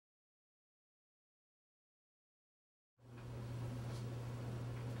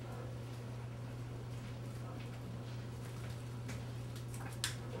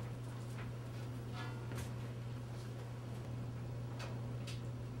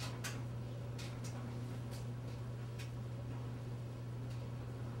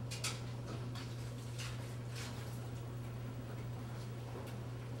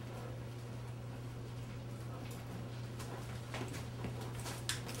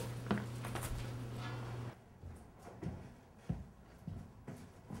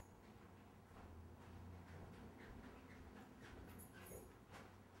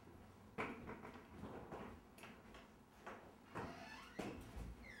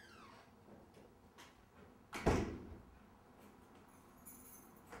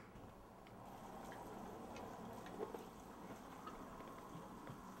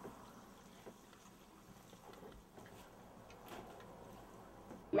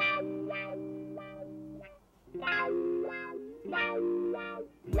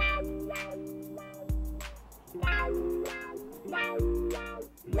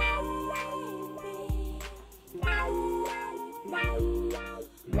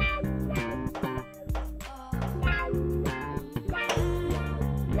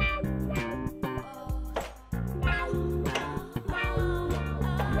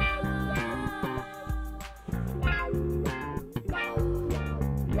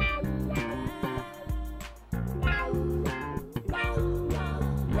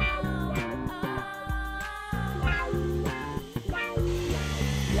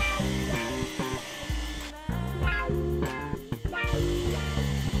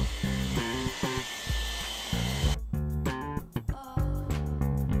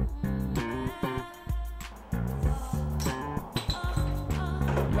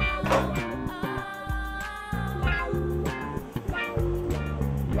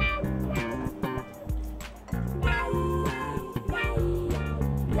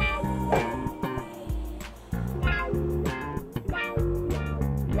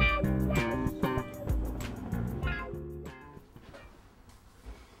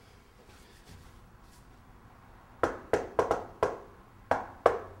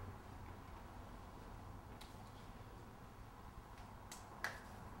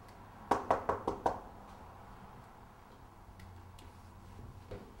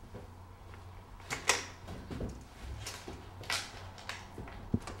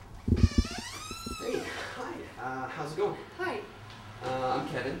How's it going? Hi. I'm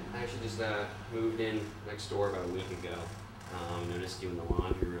Kevin. I actually just moved in next door about a week ago. Noticed you in the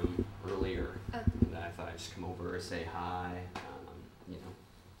laundry room earlier, and I thought I'd just come over and say hi. You know,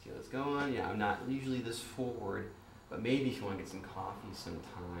 see how it's going. Yeah, I'm not usually this forward, but maybe if you want to get some coffee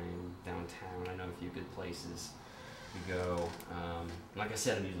sometime downtown, I know a few good places to go. Like I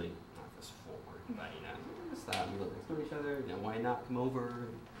said, I'm usually not this forward, but you know, just thought we look next door to each other. You know, why not come over?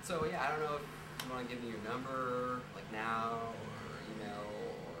 So yeah, I don't know if you want to give me your number, like now, or email,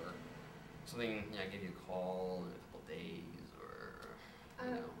 or something. Yeah, give you a call in a couple days, or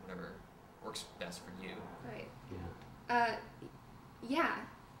you know, whatever works best for you. Right. Yeah. Yeah.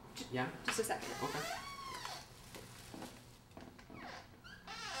 Yeah. Just a second. Okay.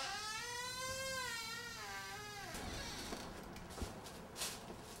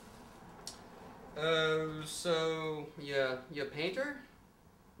 So you a painter?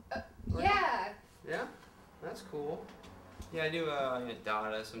 Yeah. Yeah, that's cool. Yeah, I do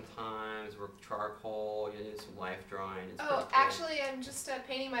data sometimes, work with charcoal, do some life drawing. It's pretty cool. Actually, I'm just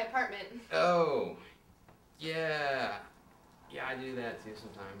painting my apartment. Oh, yeah. Yeah, I do that too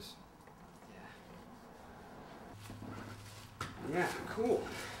sometimes. Yeah. Yeah, cool.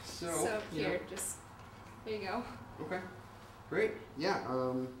 So here, just there you go. Okay. Great. Yeah.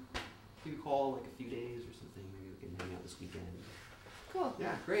 Give you a call like a few days or something. Maybe we can hang out this weekend. Cool.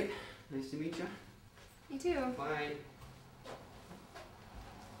 Yeah, great. Nice to meet you. You too. Bye.